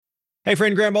Hey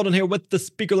friend, Graham Baldwin here with the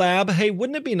Speaker Lab. Hey,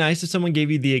 wouldn't it be nice if someone gave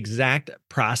you the exact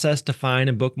process to find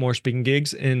and book more speaking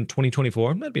gigs in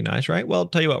 2024? That'd be nice, right? Well, I'll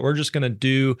tell you what, we're just going to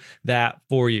do that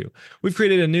for you. We've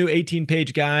created a new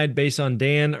 18-page guide based on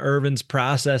Dan Irvin's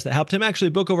process that helped him actually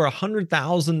book over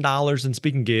 $100,000 in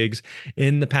speaking gigs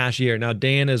in the past year. Now,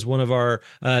 Dan is one of our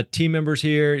team members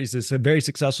here. He's a very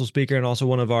successful speaker and also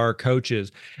one of our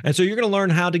coaches. And so you're going to learn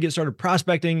how to get started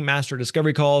prospecting, master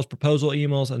discovery calls, proposal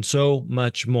emails, and so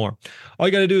much more. All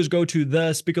you got to do is go to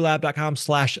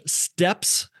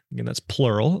thespeakerlab.com/steps. Again, that's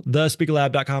plural,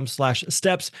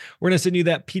 thespeakerlab.com/steps. We're going to send you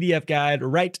that PDF guide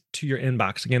right to your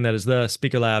inbox. Again, that is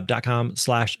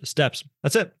thespeakerlab.com/steps.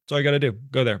 That's it. That's all you got to do.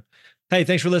 Go there. Hey,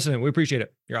 thanks for listening. We appreciate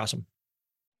it. You're awesome.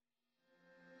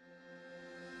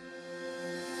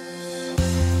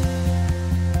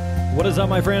 What is up,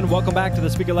 my friend? Welcome back to the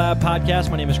Speaker Lab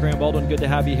podcast. My name is Graham Baldwin. Good to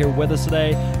have you here with us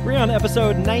today. We're on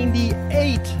episode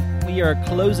 98. We are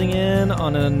closing in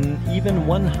on an even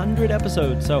 100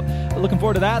 episodes. So looking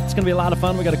forward to that. It's going to be a lot of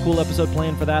fun. We got a cool episode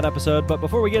planned for that episode. But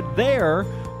before we get there,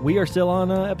 we are still on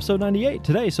episode 98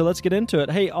 today. So let's get into it.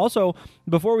 Hey, also,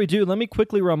 before we do, let me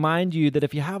quickly remind you that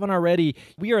if you haven't already,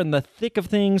 we are in the thick of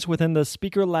things within the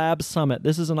Speaker Lab Summit.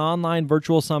 This is an online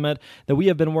virtual summit that we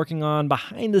have been working on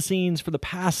behind the scenes for the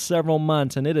past several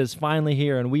months, and it is finally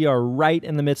here, and we are right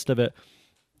in the midst of it.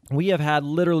 We have had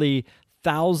literally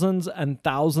thousands and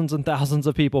thousands and thousands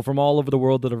of people from all over the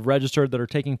world that have registered, that are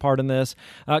taking part in this.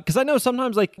 Because I know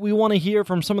sometimes we want to hear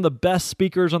from some of the best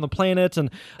speakers on the planet,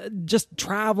 and just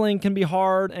traveling can be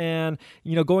hard, and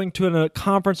going to a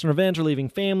conference or an event or leaving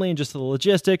family and just the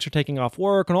logistics or taking off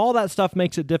work and all that stuff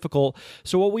makes it difficult.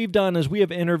 So what we've done is we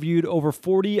have interviewed over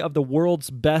 40 of the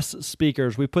world's best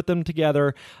speakers. We put them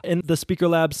together in the Speaker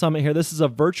Lab Summit here. This is a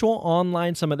virtual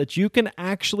online summit that you can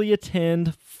actually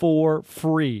attend for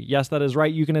free. Yes, that is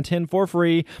right. You can attend for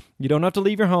free. You don't have to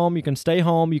leave your home. You can stay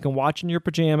home. You can watch in your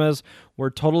pajamas. We're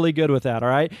totally good with that, all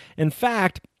right? In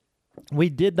fact, we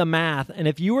did the math, and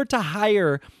if you were to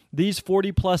hire these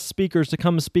 40 plus speakers to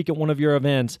come speak at one of your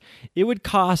events, it would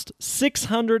cost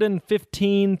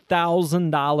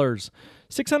 $615,000.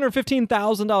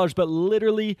 $615,000, but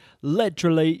literally,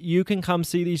 you can come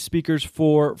see these speakers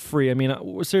for free. I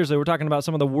mean, seriously, we're talking about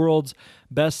some of the world's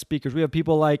best speakers. We have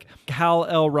people like Hal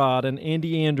Elrod and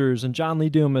Andy Andrews and John Lee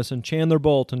Dumas and Chandler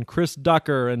Bolt and Chris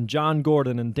Ducker and John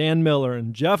Gordon and Dan Miller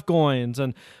and Jeff Goins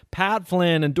and Pat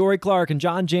Flynn and Dory Clark and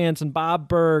John Jantz and Bob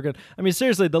Berg. And I mean,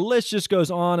 seriously, the list just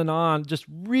goes on and on. Just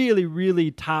really,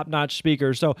 really top-notch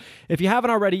speakers. So if you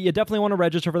haven't already, you definitely want to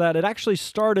register for that. It actually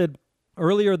started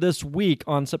earlier this week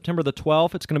on September the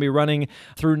 12th. It's going to be running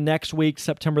through next week,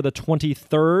 September the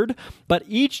 23rd. But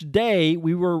each day,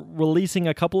 we were releasing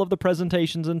a couple of the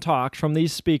presentations and talks from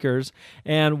these speakers.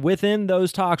 And within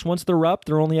those talks, once they're up,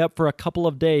 they're only up for a couple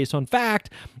of days. So in fact,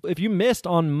 if you missed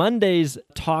on Monday's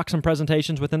talks and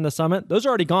presentations within the summit, those are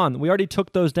already gone. We already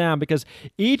took those down because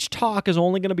each talk is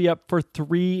only going to be up for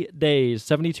 3 days,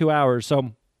 72 hours.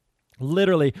 So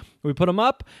literally, we put them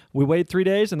up, we wait 3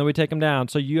 days, and then we take them down.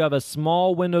 So you have a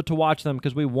small window to watch them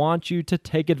because we want you to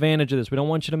take advantage of this. We don't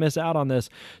want you to miss out on this.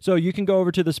 So you can go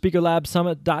over to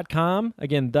thespeakerlabsummit.com.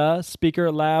 Again,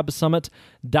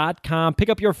 thespeakerlabsummit.com. Pick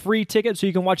up your free ticket so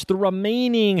you can watch the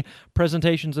remaining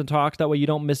presentations and talks. That way you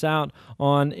don't miss out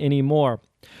on any more.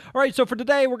 All right, so for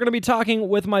today, we're going to be talking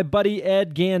with my buddy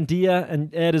Ed Gandia,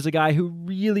 and Ed is a guy who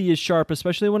really is sharp,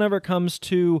 especially whenever it comes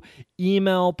to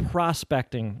email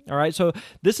prospecting. All right, so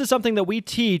this is something that we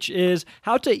teach is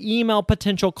how to email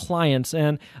potential clients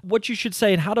and what you should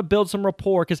say and how to build some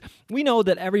rapport, because we know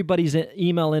that everybody's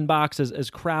email inbox is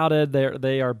crowded.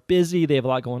 They are busy. They have a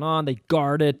lot going on. They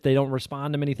guard it. They don't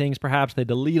respond to many things, perhaps. They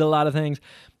delete a lot of things.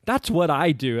 That's what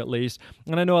I do, at least,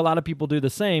 and I know a lot of people do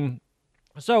the same.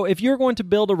 So if you're going to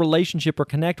build a relationship or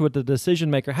connect with the decision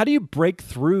maker, how do you break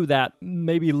through that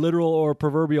maybe literal or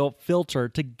proverbial filter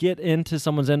to get into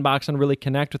someone's inbox and really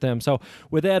connect with them? So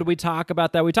with Ed, we talk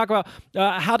about that. We talk about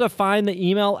how to find the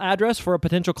email address for a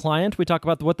potential client. We talk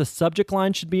about what the subject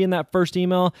line should be in that first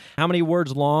email, how many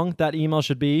words long that email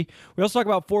should be. We also talk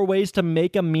about 4 ways to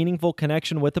make a meaningful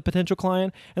connection with a potential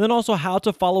client, and then also how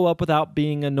to follow up without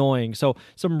being annoying. So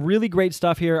some really great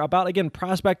stuff here about, again,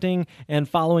 prospecting and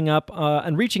following up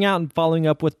and reaching out and following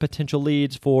up with potential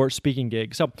leads for speaking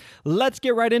gigs. So let's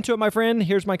get right into it, my friend.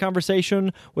 Here's my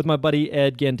conversation with my buddy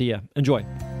Ed Gandia. Enjoy.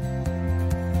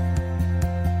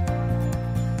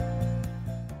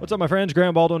 Well, What's up, my friends?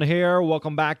 Graham Baldwin here.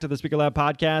 Welcome back to the Speaker Lab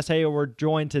podcast. Hey, we're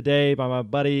joined today by my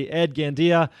buddy Ed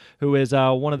Gandia, who is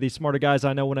one of the smarter guys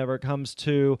I know whenever it comes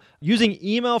to using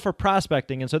email for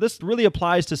prospecting. And so this really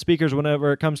applies to speakers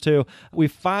whenever it comes to we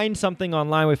find something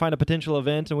online, we find a potential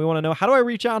event, and we want to know, how do I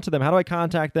reach out to them? How do I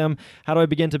contact them? How do I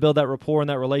begin to build that rapport and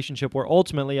that relationship where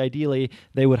ultimately, ideally,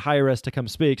 they would hire us to come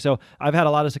speak? So I've had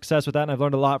a lot of success with that, and I've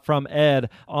learned a lot from Ed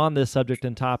on this subject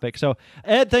and topic. So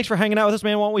Ed, thanks for hanging out with us,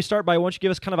 man. Why don't you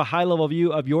give us kind of a high-level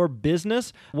view of your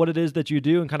business, what it is that you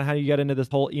do, and kind of how you got into this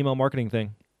whole email marketing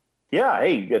thing? Yeah,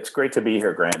 hey, it's great to be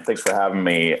here, Grant. Thanks for having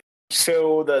me.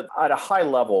 So at a high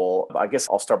level, I guess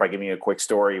I'll start by giving you a quick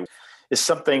story. It's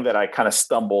something that I kind of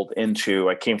stumbled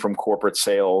into. I came from corporate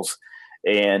sales,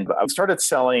 and I started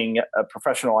selling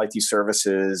professional IT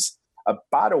services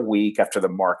about a week after the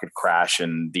market crash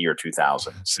in the year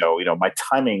 2000. So, my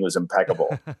timing was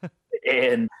impeccable.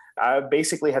 And I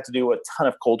basically had to do a ton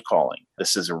of cold calling.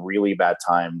 This is a really bad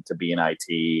time to be in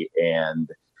IT. And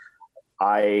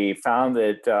I found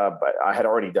that I had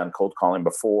already done cold calling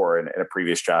before in a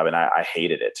previous job, and I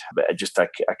hated it. But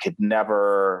I could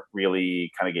never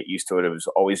really kind of get used to it. It was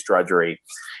always drudgery.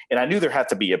 And I knew there had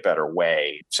to be a better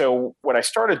way. So what I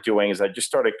started doing is I just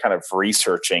started kind of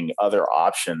researching other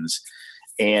options.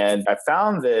 And I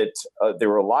found that there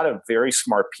were a lot of very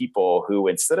smart people who,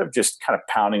 instead of just kind of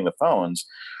pounding the phones,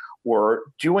 were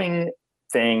doing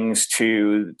things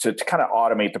to kind of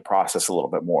automate the process a little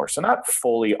bit more. So not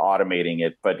fully automating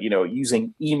it, but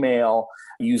using email,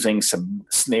 using some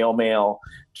snail mail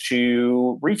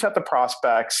to reach out to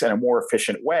prospects in a more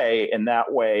efficient way. And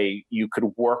that way you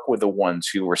could work with the ones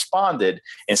who responded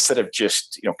instead of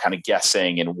just kind of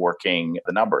guessing and working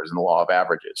the numbers and the law of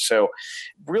averages. So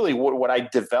really what I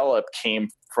developed came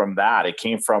from that. It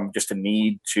came from just a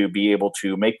need to be able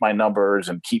to make my numbers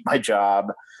and keep my job,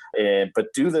 but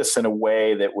do this in a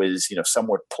way that was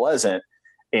somewhat pleasant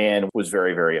and was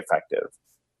very, very effective.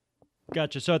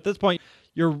 Gotcha. So at this point,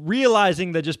 you're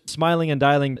realizing that just smiling and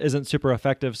dialing isn't super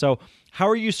effective. So how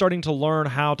are you starting to learn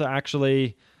how to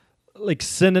actually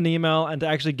send an email and to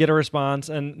actually get a response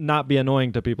and not be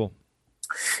annoying to people?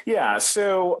 Yeah.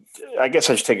 So I guess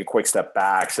I should take a quick step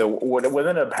back. So what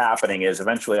ended up happening is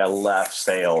eventually I left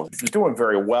sales. I was doing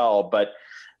very well, but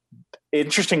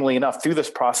interestingly enough, through this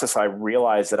process, I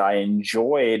realized that I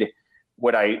enjoyed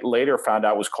what I later found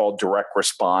out was called direct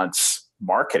response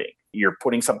marketing. You're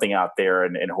putting something out there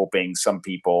and hoping some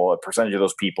people, a percentage of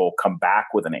those people, come back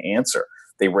with an answer.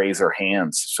 They raise their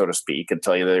hands, so to speak, and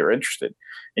tell you that they're interested,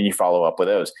 and you follow up with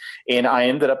those. And I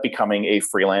ended up becoming a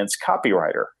freelance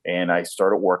copywriter, and I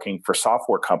started working for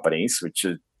software companies, which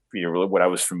is really what I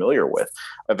was familiar with.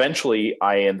 Eventually,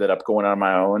 I ended up going on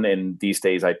my own, and these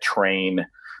days I train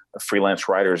freelance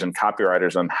writers and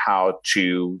copywriters on how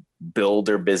to build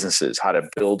their businesses, how to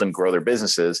build and grow their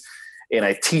businesses. And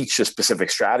I teach a specific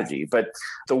strategy. But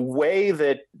the way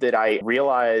that I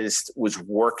realized was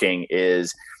working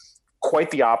is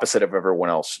quite the opposite of everyone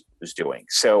else is doing.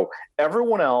 So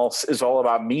everyone else is all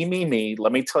about me, me, me.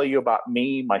 Let me tell you about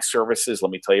me, my services.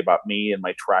 Let me tell you about me and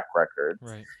my track record.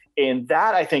 Right. And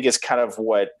that, I think, is kind of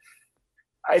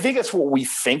that's what we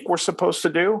think we're supposed to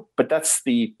do, but that's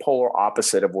the polar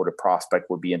opposite of what a prospect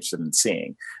would be interested in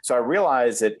seeing. So I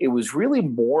realized that it was really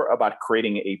more about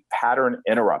creating a pattern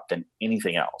interrupt than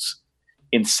anything else.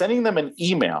 In sending them an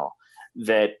email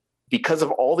that, because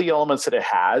of all the elements that it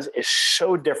has, is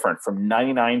so different from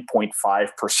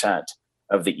 99.5%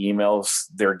 of the emails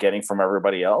they're getting from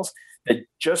everybody else, that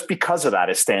just because of that,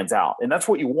 it stands out. And that's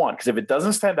what you want, because if it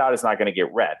doesn't stand out, it's not going to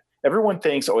get read. Everyone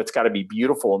thinks, it's got to be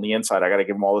beautiful on the inside. I got to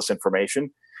give them all this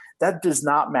information. That does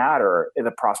not matter if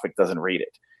the prospect doesn't read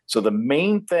it. So the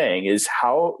main thing is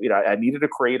how, I needed to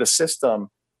create a system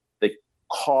that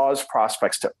caused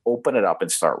prospects to open it up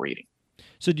and start reading.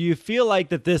 So do you feel like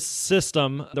that this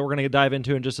system that we're going to dive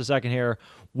into in just a second here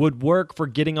would work for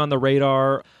getting on the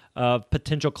radar of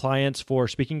potential clients for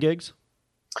speaking gigs?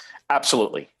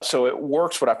 Absolutely. So it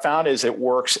works. What I found is it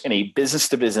works in a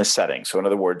business-to-business setting. So in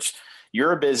other words,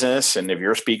 you're a business, and if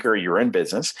you're a speaker, you're in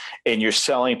business, and you're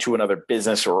selling to another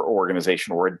business or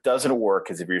organization. Where it doesn't work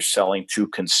is if you're selling to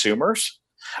consumers,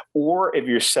 or if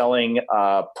you're selling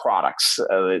products,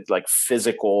 like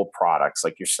physical products,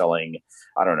 like you're selling,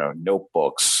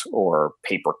 notebooks or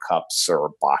paper cups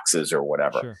or boxes or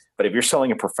whatever. Sure. But if you're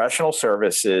selling a professional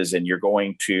services and you're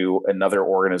going to another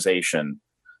organization,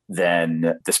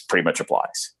 then this pretty much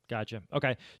applies. Gotcha.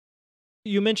 Okay.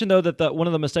 You mentioned, though, that one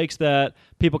of the mistakes that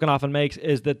people can often make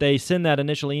is that they send that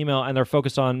initial email and they're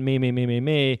focused on me, me, me, me,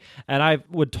 me. And I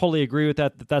would totally agree with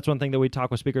that. That's one thing that we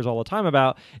talk with speakers all the time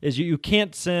about is you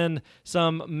can't send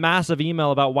some massive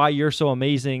email about why you're so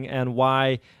amazing and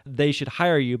why they should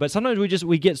hire you. But sometimes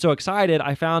we get so excited.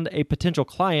 I found a potential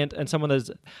client and someone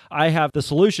I have the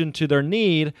solution to their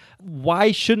need.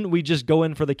 Why shouldn't we just go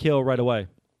in for the kill right away?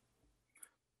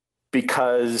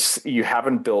 Because you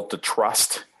haven't built the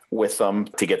trust with them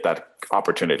to get that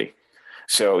opportunity.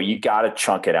 So you got to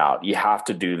chunk it out. You have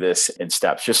to do this in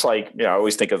steps. Just like, I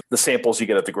always think of the samples you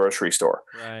get at the grocery store,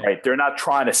 right? They're not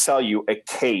trying to sell you a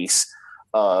case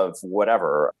of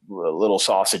whatever, little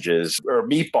sausages or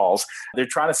meatballs. They're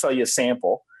trying to sell you a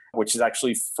sample, which is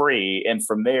actually free. And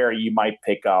from there, you might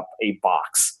pick up a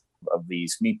box of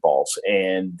these meatballs,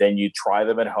 and then you try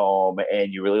them at home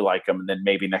and you really like them. And then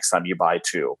maybe next time you buy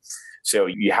two. So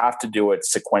you have to do it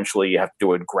sequentially. You have to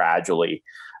do it gradually.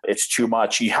 It's too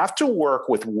much. You have to work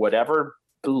with whatever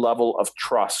level of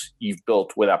trust you've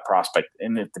built with that prospect.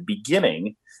 And at the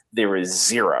beginning, there is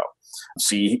zero.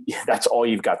 So that's all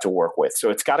you've got to work with. So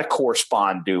it's got to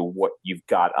correspond to what you've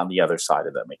got on the other side,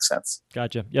 if that makes sense.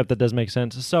 Gotcha. Yep, that does make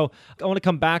sense. So I want to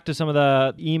come back to some of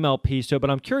the email piece to it,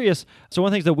 but I'm curious. So one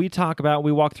of the things that we talk about,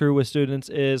 we walk through with students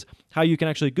is how you can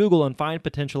actually Google and find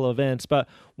potential events. But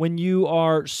when you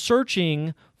are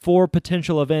searching for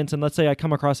potential events, and let's say I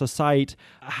come across a site,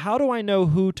 how do I know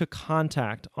who to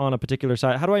contact on a particular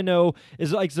site? How do I know,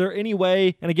 is there any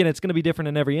way, and again, it's going to be different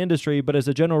in every industry, but as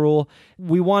a general rule,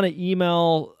 we want to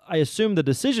email, I assume, the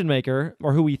decision maker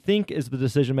or who we think is the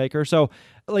decision maker. So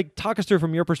talk us through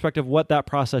from your perspective what that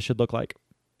process should look like.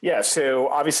 Yeah. So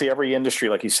obviously every industry,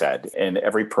 like you said, and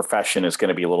every profession is going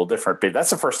to be a little different, but that's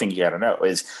the first thing you got to know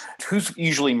is who's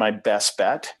usually my best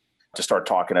bet to start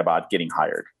talking about getting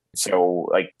hired. So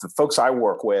the folks I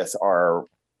work with are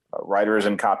writers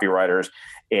and copywriters,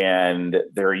 and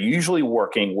they're usually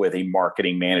working with a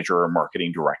marketing manager or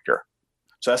marketing director.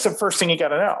 So that's the first thing you got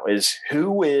to know is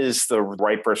who is the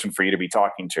right person for you to be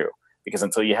talking to, because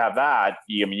until you have that,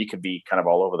 you could be kind of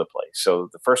all over the place. So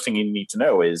the first thing you need to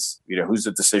know is, who's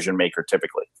the decision maker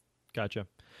typically. Gotcha.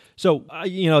 So,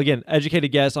 again,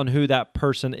 educated guess on who that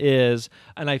person is,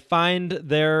 and I find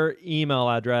their email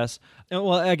address. And,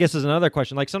 well, I guess is another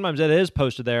question. Sometimes it is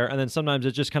posted there, and then sometimes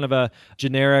it's just kind of a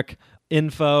generic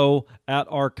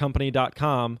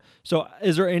info@ourcompany.com. So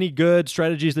is there any good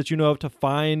strategies that you know of to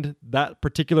find that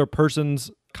particular person's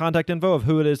contact info of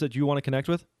who it is that you want to connect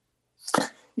with?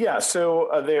 Yeah, so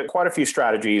there are quite a few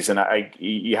strategies, and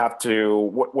you have to,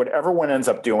 what everyone ends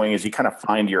up doing is you kind of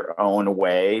find your own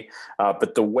way.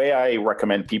 But the way I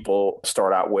recommend people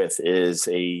start out with is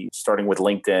starting with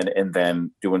LinkedIn and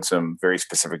then doing some very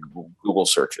specific Google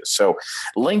searches. So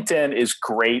LinkedIn is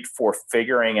great for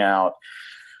figuring out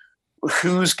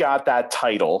who's got that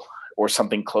title or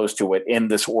something close to it in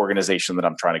this organization that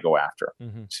I'm trying to go after.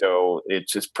 Mm-hmm. So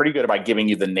it's pretty good about giving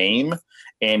you the name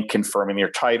and confirming your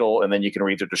title. And then you can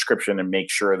read the description and make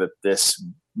sure that this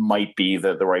might be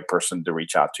the right person to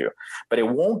reach out to. But it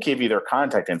won't give you their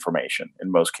contact information in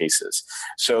most cases.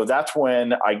 So that's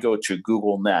when I go to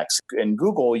Google next. In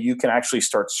Google, you can actually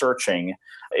start searching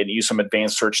and use some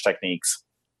advanced search techniques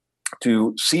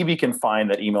to see if you can find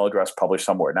that email address published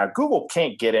somewhere. Now, Google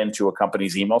can't get into a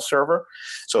company's email server,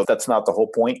 so that's not the whole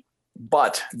point.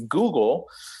 But Google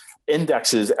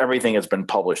indexes everything that's been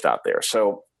published out there.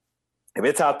 So if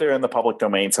it's out there in the public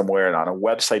domain somewhere and on a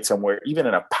website somewhere, even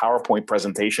in a PowerPoint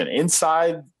presentation,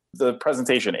 inside the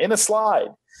presentation, in a slide,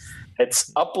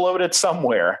 it's uploaded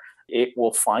somewhere, it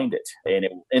will find it and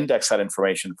it will index that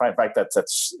information. In fact,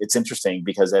 it's interesting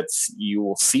because you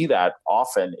will see that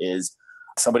often is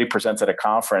somebody presents at a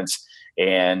conference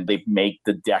and they make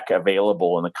the deck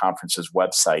available in the conference's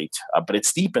website, but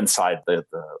it's deep inside the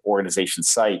organization's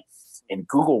site, and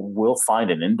Google will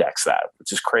find and index that,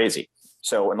 which is crazy.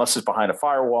 So unless it's behind a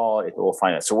firewall, it will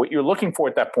find it. So what you're looking for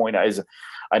at that point is,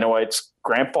 I know it's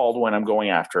Grant Baldwin I'm going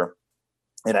after,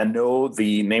 and I know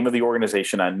the name of the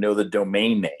organization. I know the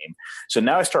domain name. So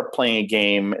now I start playing a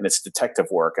game, and it's detective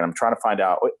work, and I'm trying to find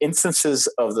out instances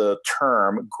of the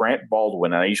term Grant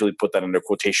Baldwin, and I usually put that under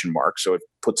quotation marks, so it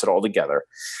puts it all together.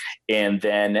 And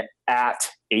then at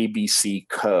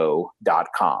abcco.com,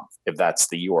 if that's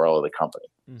the URL of the company.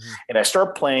 Mm-hmm. And I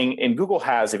start playing, and Google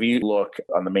has, if you look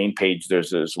on the main page,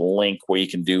 there's this link where you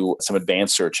can do some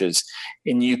advanced searches,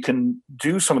 and you can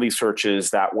do some of these searches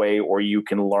that way, or you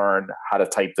can learn how to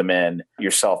type them in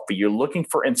yourself. But you're looking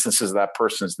for instances of that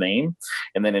person's name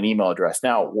and then an email address.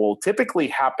 Now, what will typically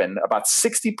happen about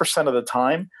 60% of the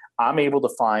time, I'm able to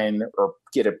find or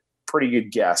get a pretty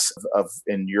good guess of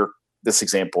in this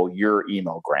example, your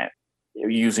email, Grant.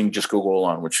 using just Google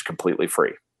alone, which is completely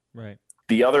free. Right.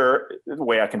 The other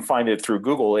way I can find it through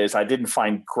Google is I didn't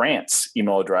find Grant's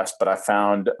email address, but I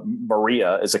found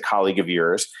Maria is a colleague of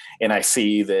yours. And I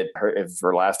see that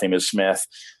her last name is Smith,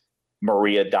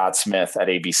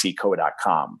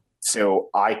 maria.smith@abcco.com. So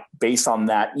based on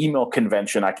that email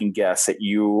convention, I can guess that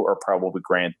you are probably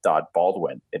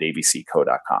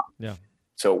grant.baldwin@abcco.com. Yeah.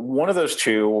 So one of those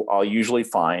two I'll usually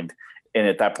find. And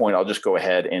at that point, I'll just go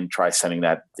ahead and try sending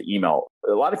the email.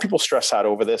 A lot of people stress out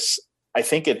over this. I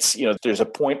think it's, there's a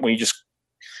point when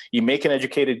you make an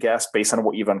educated guess based on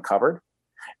what you've uncovered,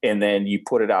 and then you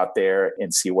put it out there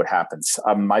and see what happens.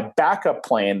 My backup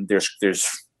plan, there's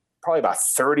probably about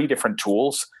 30 different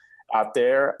tools out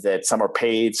there that some are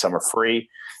paid, some are free,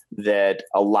 that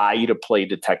allow you to play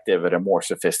detective at a more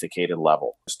sophisticated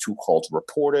level. There's a tool called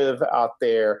Reportive out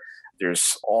there.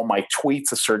 There's all my tweets,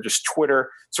 searches Twitter,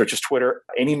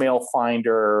 an email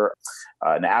finder,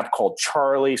 an app called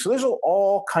Charlie. So there's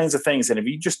all kinds of things. And if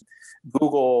you just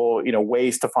Google,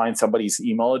 ways to find somebody's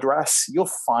email address, you'll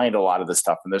find a lot of this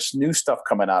stuff. And there's new stuff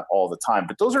coming out all the time.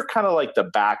 But those are kind of like the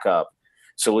backup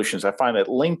solutions. I find that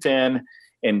LinkedIn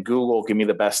and Google give me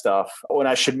the best stuff. Oh, and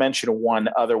I should mention one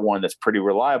other one that's pretty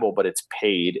reliable, but it's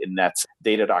paid, and that's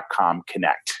data.com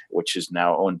Connect, which is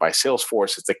now owned by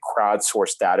Salesforce. It's a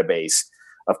crowdsourced database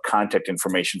of contact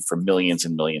information for millions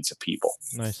and millions of people.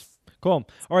 Nice. Cool.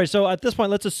 All right. So at this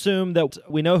point, let's assume that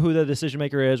we know who the decision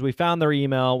maker is. We found their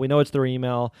email. We know it's their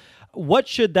email. What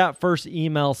should that first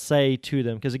email say to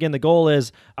them? Because again, the goal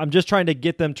is I'm just trying to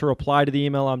get them to reply to the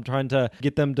email. I'm trying to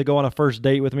get them to go on a first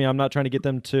date with me. I'm not trying to get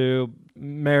them to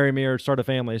marry me or start a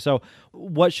family. So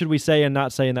what should we say and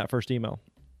not say in that first email?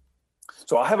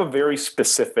 So I have a very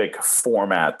specific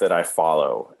format that I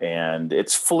follow, and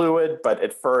it's fluid, but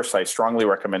at first I strongly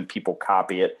recommend people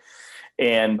copy it.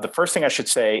 And the first thing I should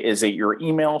say is that your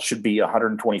email should be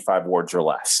 125 words or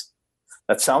less.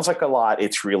 That sounds like a lot.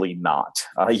 It's really not.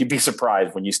 You'd be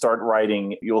surprised when you start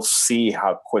writing, you'll see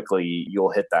how quickly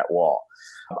you'll hit that wall.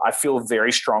 I feel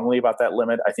very strongly about that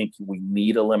limit. I think we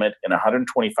need a limit, and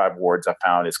 125 words I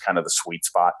found is kind of the sweet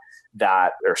spot,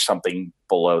 that or something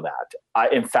below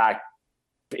that. In fact,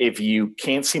 if you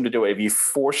can't seem to do it, if you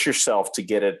force yourself to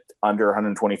get it under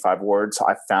 125 words,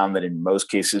 I found that in most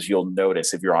cases, you'll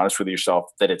notice, if you're honest with yourself,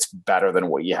 that it's better than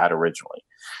what you had originally.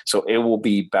 So it will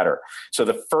be better. So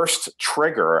the first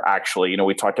trigger, actually,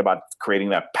 we talked about creating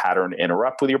that pattern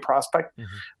interrupt with your prospect.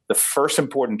 Mm-hmm. The first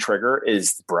important trigger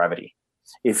is brevity.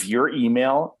 If your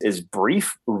email is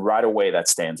brief, right away, that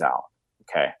stands out.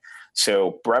 Okay.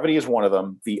 So brevity is one of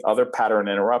them. The other pattern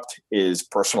interrupt is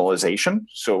personalization.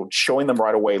 So showing them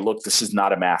right away, look, this is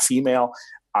not a mass email.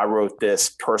 I wrote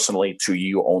this personally to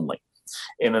you only.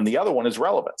 And then the other one is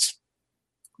relevance.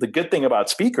 The good thing about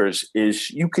speakers is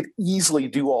you could easily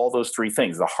do all those three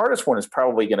things. The hardest one is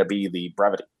probably going to be the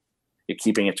brevity. You're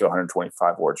keeping it to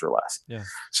 125 words or less. Yeah.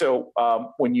 So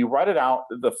when you write it out,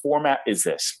 the format is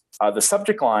this. The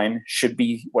subject line should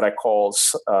be what I call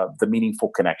the meaningful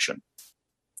connection.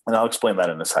 And I'll explain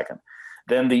that in a second.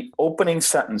 Then the opening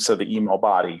sentence of the email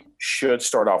body should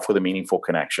start off with a meaningful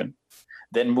connection,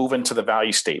 then move into the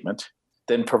value statement,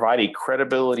 then provide a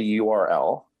credibility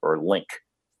URL or link,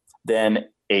 then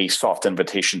a soft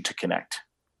invitation to connect.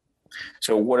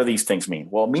 So what do these things mean?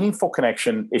 Well, meaningful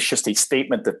connection is just a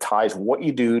statement that ties what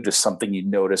you do to something you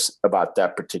notice about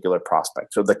that particular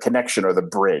prospect. So the connection or the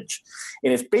bridge.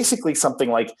 And it's basically something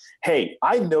like, hey,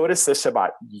 I noticed this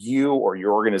about you or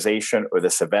your organization or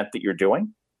this event that you're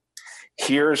doing.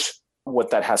 Here's what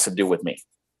that has to do with me.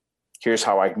 Here's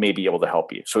how I may be able to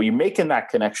help you. So you're making that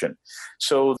connection.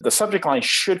 So the subject line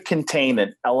should contain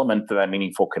an element to that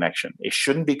meaningful connection. It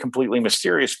shouldn't be completely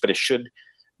mysterious, but it should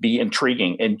be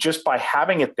intriguing. And just by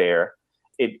having it there,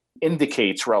 it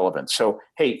indicates relevance. So,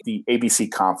 hey, the ABC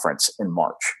conference in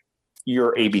March,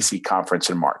 your ABC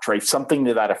conference in March, right? Something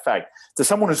to that effect. To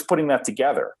someone who's putting that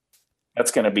together,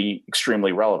 that's going to be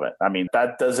extremely relevant. I mean,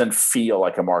 that doesn't feel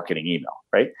like a marketing email,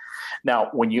 right? Now,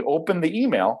 when you open the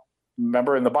email,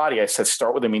 remember in the body, I said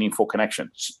start with a meaningful connection.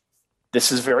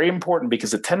 This is very important because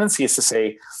the tendency is to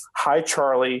say, hi,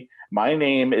 Charlie, my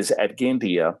name is Ed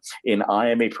Gandia, and I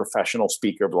am a professional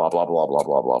speaker, blah, blah, blah, blah,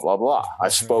 blah, blah, blah, blah.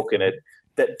 I've spoken it.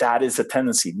 That is a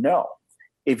tendency. No.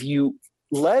 If you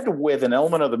led with an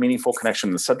element of the meaningful connection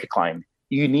in the subject line,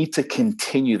 you need to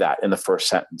continue that in the first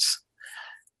sentence.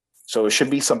 So it should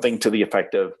be something to the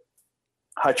effect of,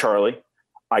 hi, Charlie,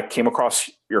 I came across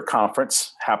your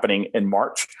conference happening in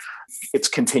March. It's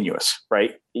continuous,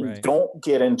 right? Don't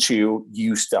get into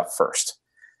you stuff first.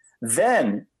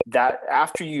 Then that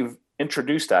after you've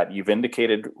introduced that, you've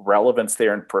indicated relevance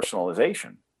there and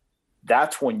personalization.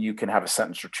 That's when you can have a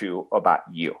sentence or two about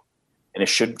you. And it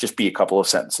should just be a couple of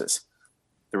sentences.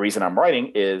 The reason I'm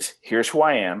writing is here's who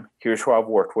I am. Here's who I've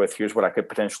worked with. Here's what I could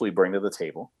potentially bring to the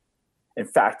table. In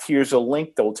fact, here's a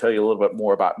link that will tell you a little bit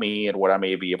more about me and what I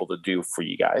may be able to do for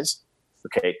you guys.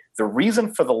 Okay. The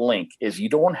reason for the link is you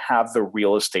don't have the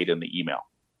real estate in the email.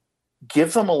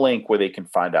 Give them a link where they can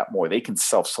find out more. They can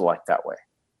self-select that way.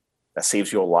 That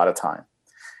saves you a lot of time.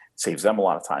 Saves them a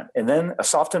lot of time. And then a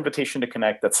soft invitation to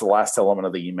connect. That's the last element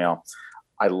of the email.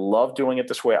 I love doing it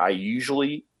this way. I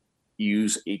usually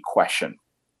use a question.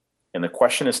 And the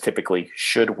question is typically,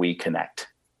 should we connect?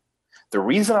 The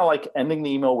reason I like ending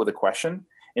the email with a question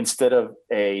instead of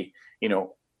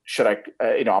should I,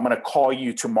 I'm going to call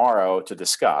you tomorrow to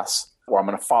discuss, or I'm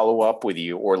going to follow up with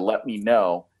you, or let me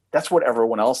know. That's what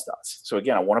everyone else does. So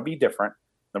again, I want to be different.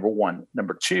 Number one.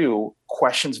 Number two,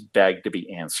 questions beg to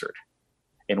be answered.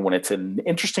 And when it's an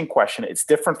interesting question, it's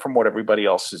different from what everybody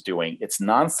else is doing. It's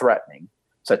non-threatening,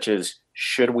 such as,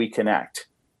 should we connect?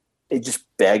 It just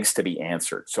begs to be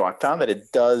answered. So I found that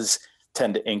it does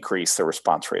tend to increase the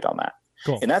response rate on that.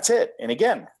 Cool. And that's it. And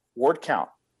again, word count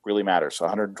really matters. So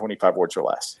 125 words or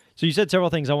less. So you said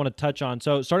several things I want to touch on.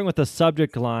 So starting with the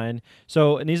subject line.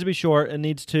 So it needs to be short. It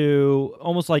needs to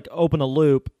almost like open a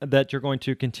loop that you're going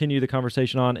to continue the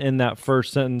conversation on in that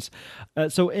first sentence.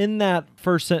 So in that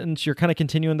first sentence, you're kind of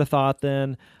continuing the thought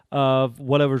then of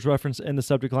whatever's referenced in the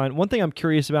subject line. One thing I'm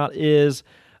curious about is,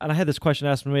 and I had this question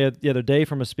asked me the other day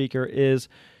from a speaker, is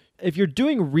if you're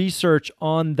doing research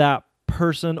on that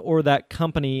person or that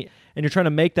company and you're trying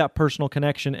to make that personal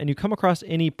connection and you come across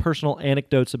any personal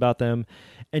anecdotes about them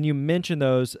and you mention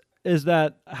those, is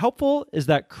that helpful? Is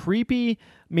that creepy?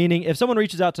 Meaning if someone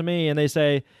reaches out to me and they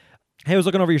say, hey, I was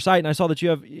looking over your site and I saw that you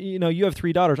have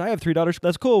 3 daughters. I have 3 daughters.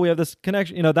 That's cool. We have this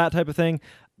connection, that type of thing.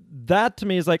 That to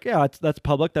me is like, yeah, that's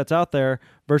public. That's out there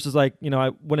versus like,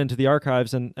 I went into the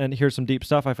archives and here's some deep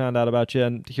stuff I found out about you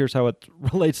and here's how it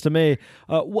relates to me.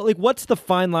 What's the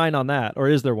fine line on that? Or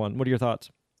is there one? What are your thoughts?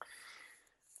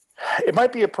 It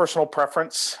might be a personal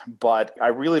preference, but I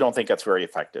really don't think that's very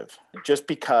effective just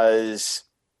because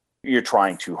you're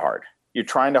trying too hard. You're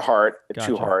trying too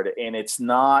hard. And it's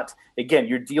not, again,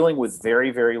 you're dealing with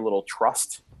very, very little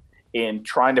trust in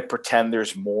trying to pretend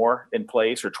there's more in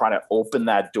place or trying to open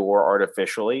that door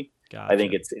artificially. Gotcha. I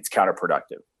think it's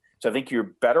counterproductive. So I think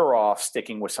you're better off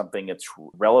sticking with something that's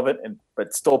relevant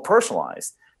but still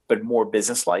personalized, but more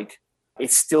business-like.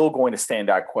 It's still going to stand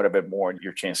out quite a bit more and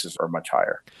your chances are much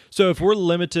higher. So if we're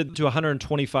limited to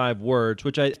 125 words,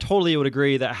 which I totally would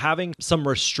agree that having some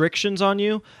restrictions on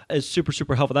you is super,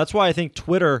 super helpful. That's why I think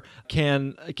Twitter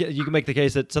you can make the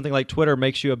case that something like Twitter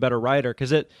makes you a better writer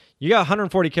because you got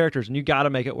 140 characters and you got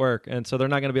to make it work. And so they're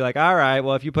not going to be like, all right,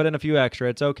 well, if you put in a few extra,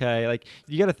 it's okay. Like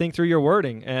you got to think through your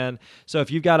wording. And so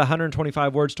if you've got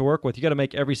 125 words to work with, you got to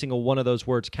make every single one of those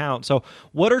words count. So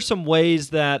what are some ways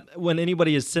that when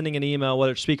anybody is sending an email,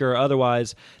 whether it's speaker or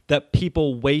otherwise, that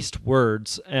people waste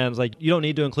words and it's like, you don't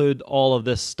need to include all of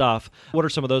this stuff. What are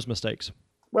some of those mistakes?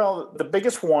 Well, the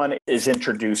biggest one is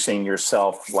introducing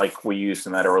yourself like we used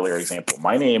in that earlier example.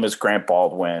 My name is Grant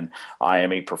Baldwin. I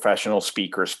am a professional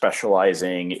speaker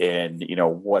specializing in,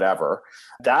 whatever.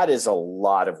 That is a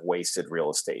lot of wasted real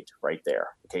estate right there.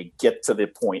 Okay, get to the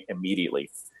point immediately.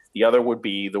 The other would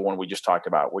be the one we just talked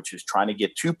about, which is trying to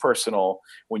get too personal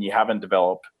when you haven't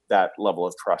developed that level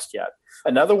of trust yet.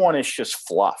 Another one is just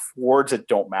fluff, words that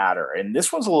don't matter. And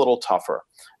this one's a little tougher.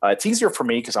 It's easier for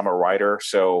me because I'm a writer.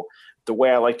 So the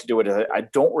way I like to do it is I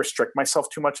don't restrict myself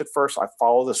too much at first. I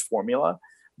follow this formula,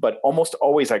 but almost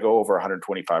always I go over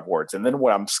 125 words. And then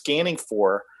what I'm scanning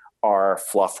for are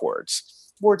fluff words,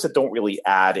 words that don't really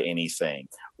add anything.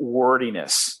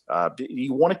 Wordiness.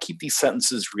 You want to keep these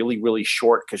sentences really, really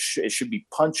short because it should be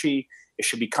punchy. It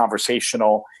should be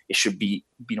conversational. It should be,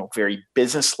 very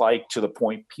business-like to the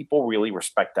point. People really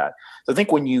respect that. So I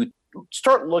think when you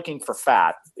start looking for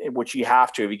fat, which you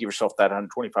have to if you give yourself that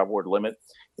 125 word limit,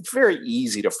 it's very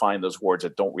easy to find those words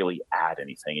that don't really add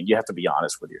anything. And you have to be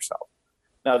honest with yourself.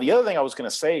 Now, the other thing I was going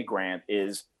to say, Grant,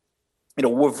 is,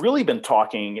 we've really been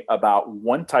talking about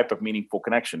one type of meaningful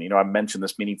connection. I mentioned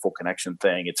this meaningful connection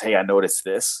thing. It's, hey, I noticed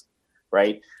this,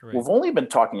 right? We've only been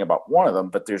talking about one of them,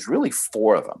 but there's really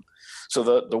 4 of them.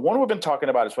 So the one we've been talking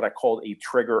about is what I called a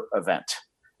trigger event.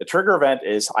 The trigger event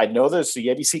is, I know there's the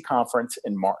ABC conference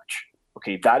in March.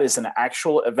 Okay, that is an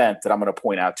actual event that I'm going to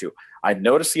point out to. I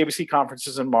noticed the ABC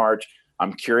conferences in March.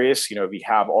 I'm curious, if you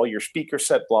have all your speakers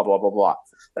set, blah, blah, blah, blah.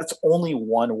 That's only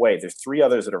one way. There's 3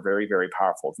 others that are very, very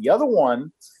powerful. The other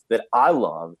one that I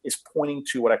love is pointing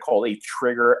to what I call a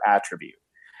trigger attribute.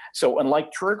 So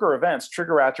unlike trigger events,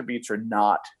 trigger attributes are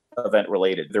not event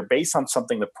related. They're based on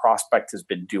something the prospect has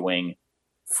been doing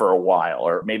for a while,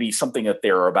 or maybe something that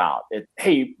they're about.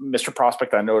 Hey, Mr.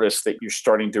 Prospect, I noticed that you're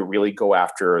starting to really go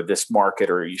after this market,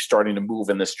 or you're starting to move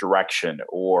in this direction,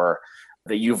 or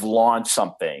that you've launched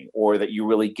something, or that you're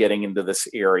really getting into this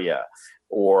area,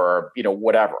 or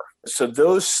whatever. So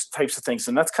those types of things,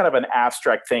 and that's kind of an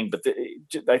abstract thing, but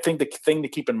I think the thing to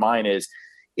keep in mind is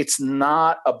it's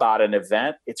not about an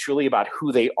event. It's really about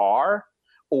who they are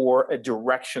or a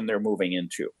direction they're moving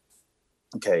into.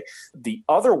 Okay. The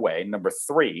other way, number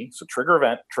 3, so trigger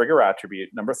event, trigger attribute.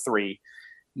 Number 3,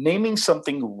 naming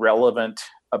something relevant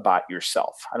about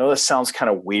yourself. I know this sounds kind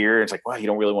of weird. It's like, well, you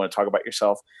don't really want to talk about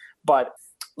yourself. But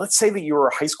let's say that you were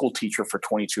a high school teacher for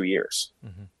 22 years.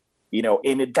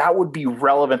 And that would be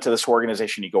relevant to this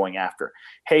organization you're going after.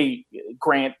 Hey,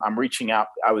 Grant, I'm reaching out.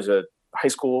 I was a high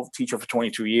school teacher for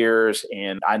 22 years,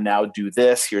 and I now do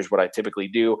this. Here's what I typically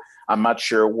do. I'm not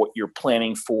sure what you're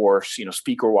planning for,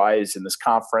 speaker-wise in this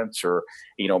conference, or,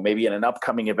 maybe in an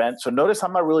upcoming event. So notice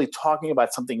I'm not really talking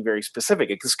about something very specific.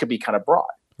 This could be kind of broad.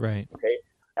 Right. Okay.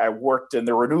 I worked in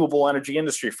the renewable energy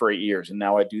industry for 8 years, and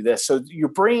now I do this. So you're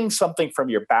bringing something from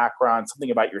your background,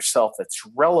 something about yourself that's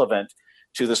relevant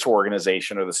to this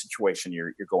organization or the situation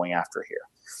you're going after here.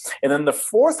 And then the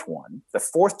fourth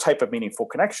type of meaningful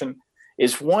connection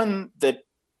is one that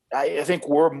I think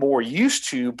we're more used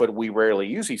to, but we rarely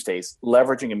use these days,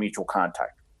 leveraging a mutual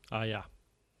contact. Yeah.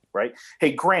 Right?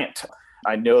 Hey, Grant,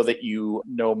 I know that you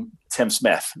know Tim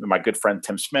Smith, my good friend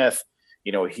Tim Smith.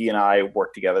 He and I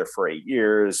worked together for 8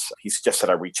 years. He suggested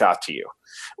I reach out to you.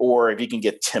 Or if you can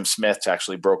get Tim Smith to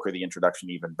actually broker the introduction,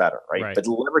 even better, right? But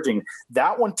leveraging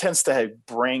that one tends to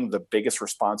bring the biggest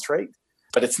response rate,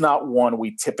 but it's not one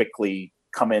we typically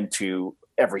come into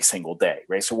every single day,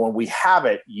 right? So when we have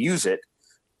it, use it,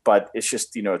 but it's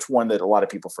just, it's one that a lot of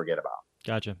people forget about.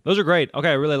 Gotcha. Those are great. Okay,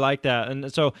 I really like that. And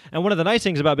one of the nice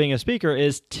things about being a speaker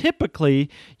is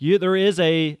typically there is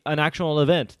an actual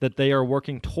event that they are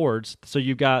working towards. So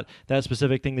you've got that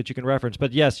specific thing that you can reference.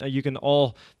 But yes, you can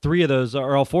all 3 of those,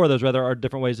 or all 4 of those rather, are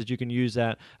different ways that you can use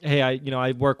that. Hey,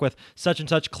 I work with such and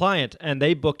such client, and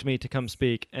they booked me to come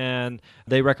speak, and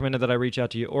they recommended that I reach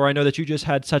out to you. Or I know that you just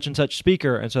had such and such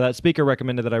speaker, and so that speaker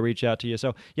recommended that I reach out to you.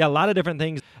 So yeah, a lot of different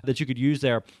things that you could use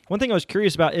there. One thing I was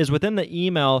curious about is within the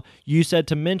email, you said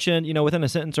to mention, within a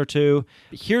sentence or 2,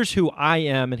 here's who I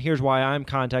am, and here's why I'm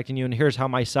contacting you, and here's how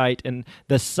my site, and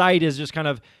the site is just kind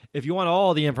of, if you want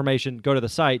all the information, go to the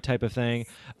site type of thing.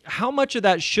 How much of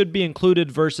that should be included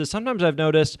versus sometimes I've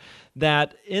noticed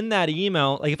that in that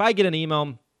email, like if I get an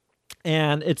email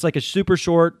and it's like a super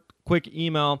short, quick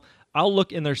email, I'll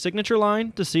look in their signature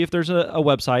line to see if there's a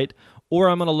website, or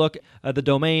I'm going to look at the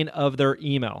domain of their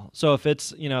email. So if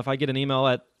it's, if I get an email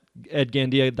at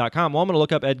edgandia.com, well, I'm going to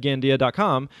look up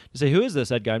edgandia.com to say, who is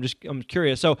this Ed guy? I'm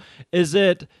curious. So is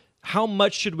it, how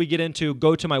much should we get into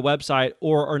go to my website,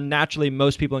 or are naturally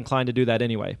most people inclined to do that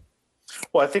anyway?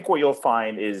 Well, I think what you'll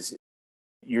find is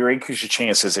you increase your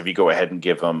chances if you go ahead and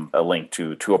give them a link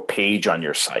to a page on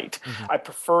your site. I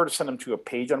prefer to send them to a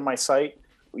page on my site,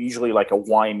 usually like a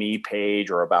Why Me page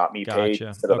or About Me page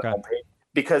instead of a homepage.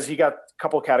 Because you got a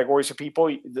couple of categories of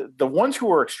people. The ones who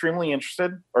are extremely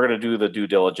interested are going to do the due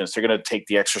diligence. They're going to take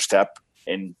the extra step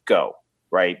and go,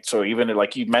 right? So even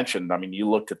like you mentioned, you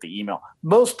looked at the email.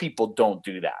 Most people don't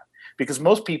do that because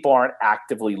most people aren't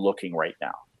actively looking right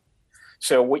now.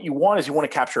 So what you want is you want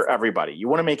to capture everybody. You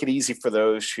want to make it easy for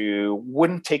those who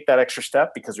wouldn't take that extra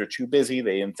step because they're too busy,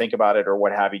 they didn't think about it or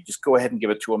what have you. Just go ahead and give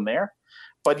it to them there.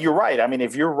 But you're right.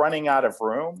 If you're running out of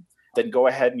room, then go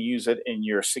ahead and use it in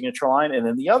your signature line. And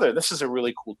then this is a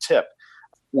really cool tip.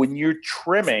 When you're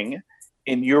trimming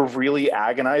and you're really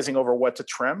agonizing over what to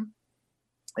trim,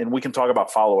 and we can talk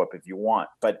about follow-up if you want,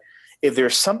 but if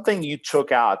there's something you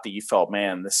took out that you felt,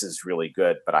 man, this is really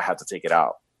good, but I have to take it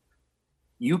out,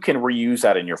 you can reuse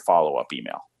that in your follow-up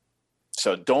email.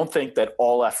 So don't think that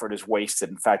all effort is wasted.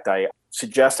 In fact, I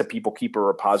suggest that people keep a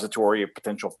repository of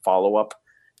potential follow-up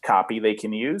copy they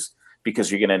can use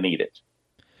because you're going to need it.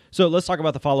 So let's talk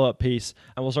about the follow-up piece,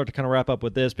 and we'll start to kind of wrap up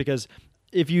with this, because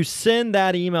if you send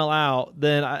that email out,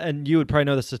 then, and you would probably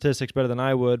know the statistics better than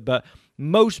I would, but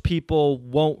most people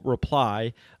won't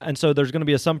reply. And so there's going to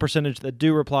be some percentage that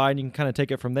do reply, and you can kind of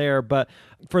take it from there. But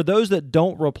for those that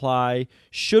don't reply,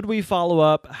 should we follow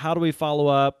up? How do we follow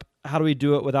up? How do we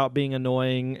do it without being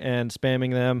annoying and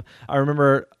spamming them? I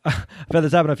remember I've had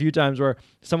this happen a few times where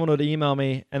someone would email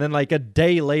me, and then like a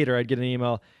day later, I'd get an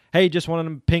email, hey, just wanted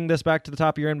to ping this back to the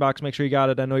top of your inbox. Make sure you got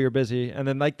it. I know you're busy. And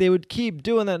then like they would keep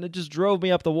doing that, and it just drove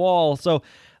me up the wall. So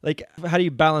like, how do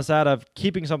you balance that of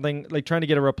keeping something, like trying to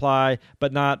get a reply,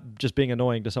 but not just being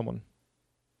annoying to someone?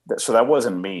 So that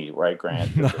wasn't me, right,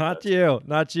 Grant? Not you.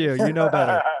 You know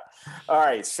better. All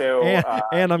right.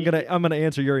 And I'm gonna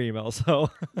answer your email. So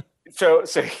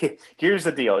here's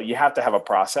the deal. You have to have a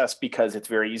process because it's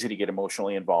very easy to get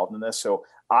emotionally involved in this. So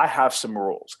I have some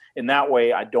rules. In that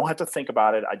way, I don't have to think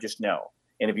about it. I just know.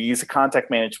 And if you use a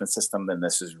contact management system, then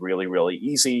this is really, really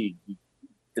easy. You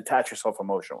detach yourself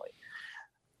emotionally.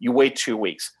 You wait 2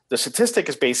 weeks. The statistic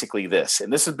is basically this,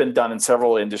 and this has been done in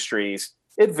several industries.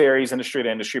 It varies industry to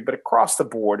industry, but across the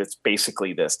board, it's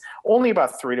basically this. Only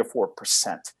about 3 to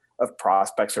 4% of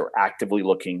prospects are actively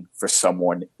looking for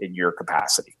someone in your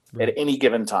capacity at any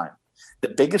given time. The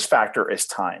biggest factor is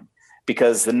time,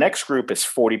 because the next group is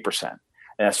 40%. And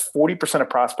that's 40% of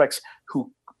prospects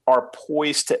who are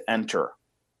poised to enter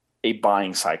a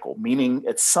buying cycle, meaning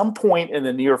at some point in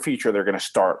the near future, they're going to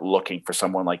start looking for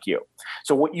someone like you.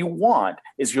 So what you want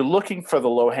is you're looking for the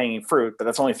low-hanging fruit, but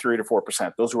that's only 3 to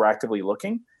 4%, those who are actively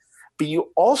looking. But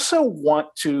you also want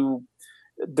to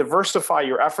diversify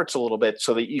your efforts a little bit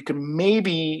so that you can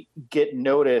maybe get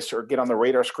noticed or get on the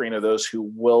radar screen of those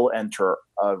who will enter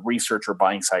a research or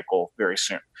buying cycle very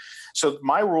soon. So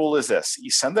my rule is this: you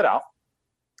send it out,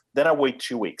 then I wait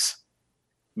 2 weeks,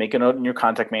 make a note in your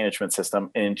contact management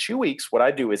system. And in 2 weeks, what I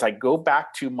do is I go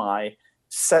back to my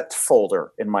set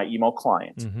folder in my email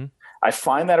client. Mm-hmm. I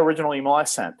find that original email I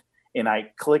sent and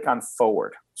I click on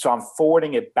forward. So I'm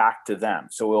forwarding it back to them.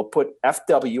 So we'll put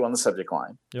FW on the subject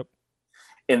line. Yep.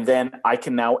 And then I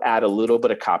can now add a little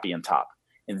bit of copy on top.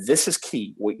 And this is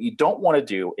key. What you don't want to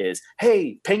do is,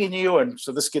 hey, pinging you. And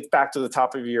so this gets back to the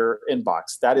top of your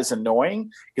inbox. That is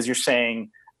annoying because you're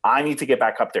saying, I need to get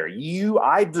back up there.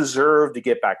 I deserve to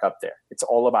get back up there. It's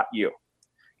all about you.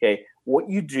 Okay. What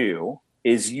you do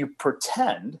is you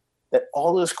pretend that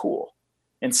all is cool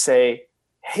and say,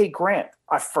 hey, Grant,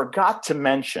 I forgot to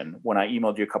mention when I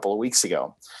emailed you a couple of weeks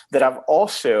ago that I've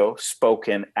also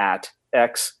spoken at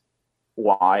X,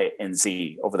 Y, and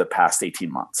Z over the past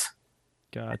 18 months.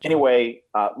 Gotcha. Anyway,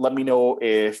 let me know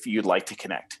if you'd like to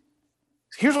connect.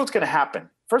 Here's what's going to happen.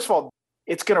 First of all,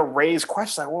 it's going to raise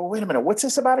questions like, well, wait a minute, what's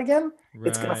this about again? Right.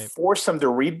 It's going to force them to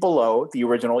read below the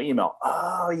original email.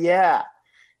 Oh, yeah.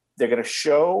 They're going to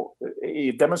show,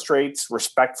 it demonstrates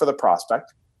respect for the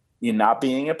prospect, you not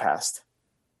being a pest,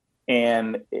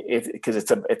 and because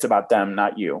it's about them,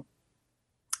 not you.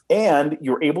 And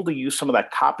you're able to use some of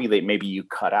that copy that maybe you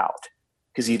cut out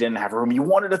because you didn't have room. You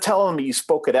wanted to tell them you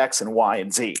spoke at X and Y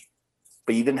and Z,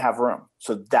 but you didn't have room.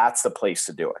 So that's the place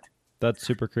to do it. That's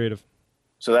super creative.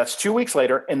 So that's 2 weeks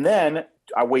later. And then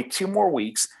I wait 2 more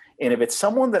weeks. And if it's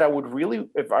someone that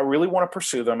if I really want to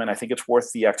pursue them and I think it's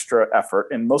worth the extra effort,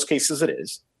 in most cases it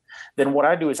is, then what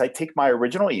I do is I take my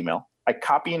original email, I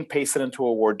copy and paste it into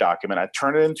a Word document. I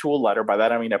turn it into a letter. By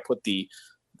that, I mean, I put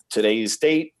today's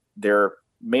date, their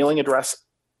mailing address,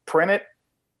 print it,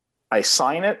 I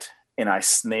sign it, and I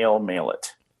snail mail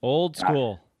it. Old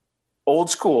school. Old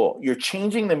school. You're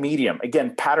changing the medium.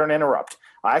 Again, pattern interrupt.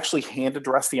 I actually hand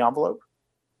address the envelope,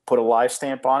 put a live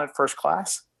stamp on it, first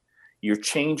class. You're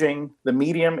changing the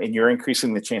medium and you're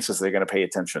increasing the chances they're going to pay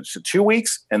attention. So 2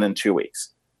 weeks and then 2 weeks.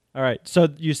 All right. So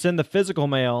you send the physical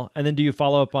mail and then do you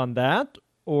follow up on that?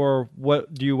 Or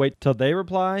what, do you wait till they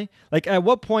reply? Like at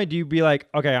what point do you be like,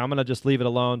 okay, I'm going to just leave it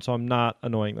alone so I'm not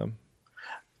annoying them?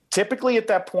 Typically at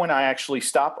that point, I actually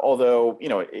stop. Although,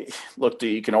 look,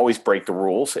 you can always break the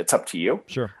rules. It's up to you.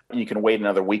 Sure. You can wait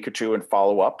another week or two and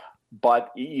follow up.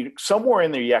 But somewhere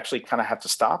in there, you actually kind of have to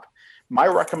stop. My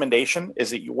recommendation is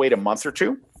that you wait a month or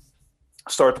two,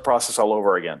 start the process all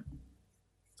over again.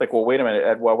 It's like, well, wait a minute,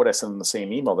 Ed, why would I send them the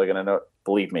same email? They're going to know.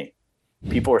 Believe me,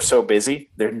 people are so busy,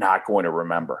 they're not going to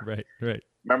remember. Right.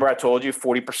 Remember I told you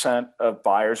 40% of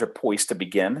buyers are poised to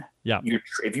begin? Yeah.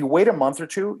 If you wait a month or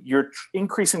two, you're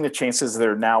increasing the chances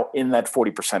they're now in that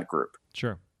 40% group.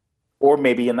 Sure. Or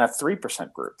maybe in that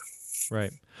 3% group.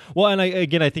 Right. Well, and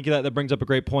I think that brings up a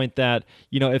great point that,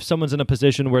 if someone's in a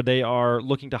position where they are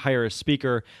looking to hire a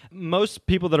speaker, most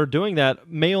people that are doing that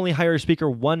may only hire a speaker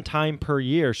one time per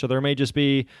year. So there may just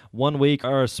be 1 week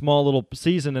or a small little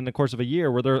season in the course of a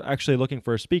year where they're actually looking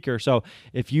for a speaker. So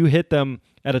if you hit them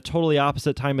at a totally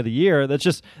opposite time of the year,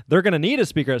 they're going to need a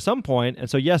speaker at some point. And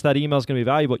so, yes, that email is going to be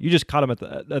valuable. You just caught them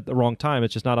at the wrong time.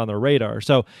 It's just not on their radar.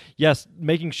 So, yes,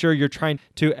 making sure you're trying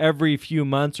to every few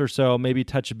months or so maybe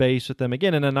touch base with them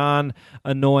again in a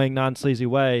non-annoying, non-sleazy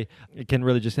way. It can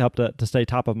really just help to stay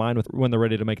top of mind when they're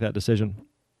ready to make that decision.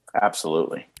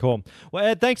 Absolutely. Cool. Well,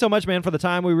 Ed, thanks so much, man, for the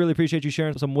time. We really appreciate you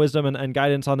sharing some wisdom and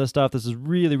guidance on this stuff. This is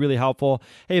really, really helpful.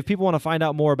 Hey, if people want to find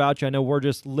out more about you, I know we're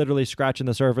just literally scratching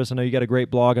the surface. I know you got a great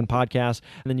blog and podcast,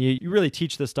 and then you really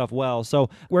teach this stuff well. So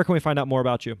where can we find out more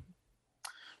about you?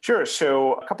 Sure.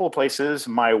 So a couple of places.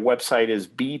 My website is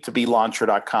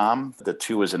b2blauncher.com. The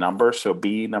 2 is a number. So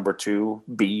B number 2,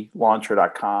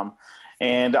 blauncher.com.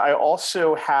 And I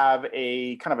also have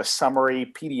a kind of a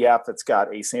summary PDF that's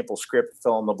got a sample script,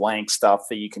 fill in the blank stuff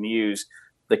that you can use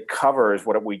that covers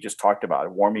what we just talked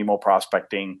about, warm email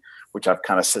prospecting, which I've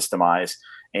kind of systemized.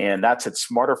 And that's at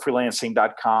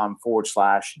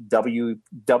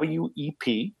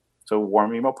smarterfreelancing.com/WEP. So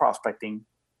warm email prospecting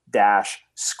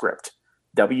 -script,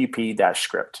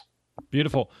 WP-script.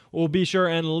 Beautiful. We'll be sure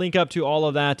and link up to all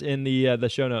of that in the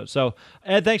show notes. So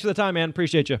Ed, thanks for the time, man.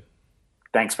 Appreciate you.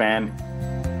 Thanks, man.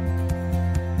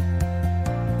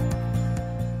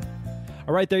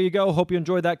 All right, there you go. Hope you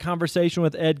enjoyed that conversation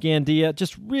with Ed Gandia.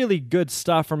 Just really good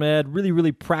stuff from Ed. Really,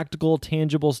 really practical,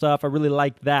 tangible stuff. I really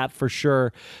like that for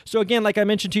sure. So again, like I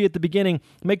mentioned to you at the beginning,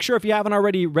 make sure if you haven't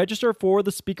already, register for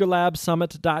the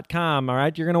SpeakerLabSummit.com. All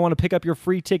right, you're going to want to pick up your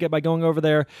free ticket by going over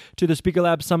there to the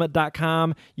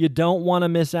SpeakerLabSummit.com. You don't want to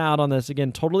miss out on this.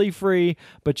 Again, totally free,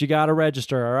 but you got to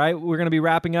register. All right, we're going to be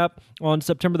wrapping up on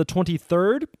September the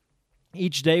 23rd.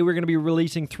 Each day, we're going to be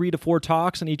releasing 3 to 4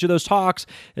 talks, and each of those talks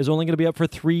is only going to be up for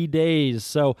 3 days.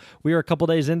 So we are a couple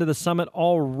days into the summit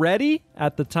already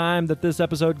at the time that this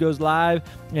episode goes live,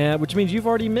 which means you've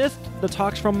already missed the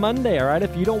talks from Monday, all right?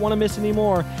 If you don't want to miss any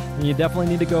more, then you definitely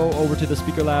need to go over to the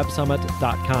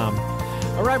SpeakerLabSummit.com.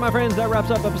 All right, my friends, that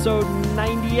wraps up episode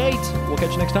 98. We'll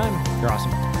catch you next time. You're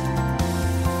awesome.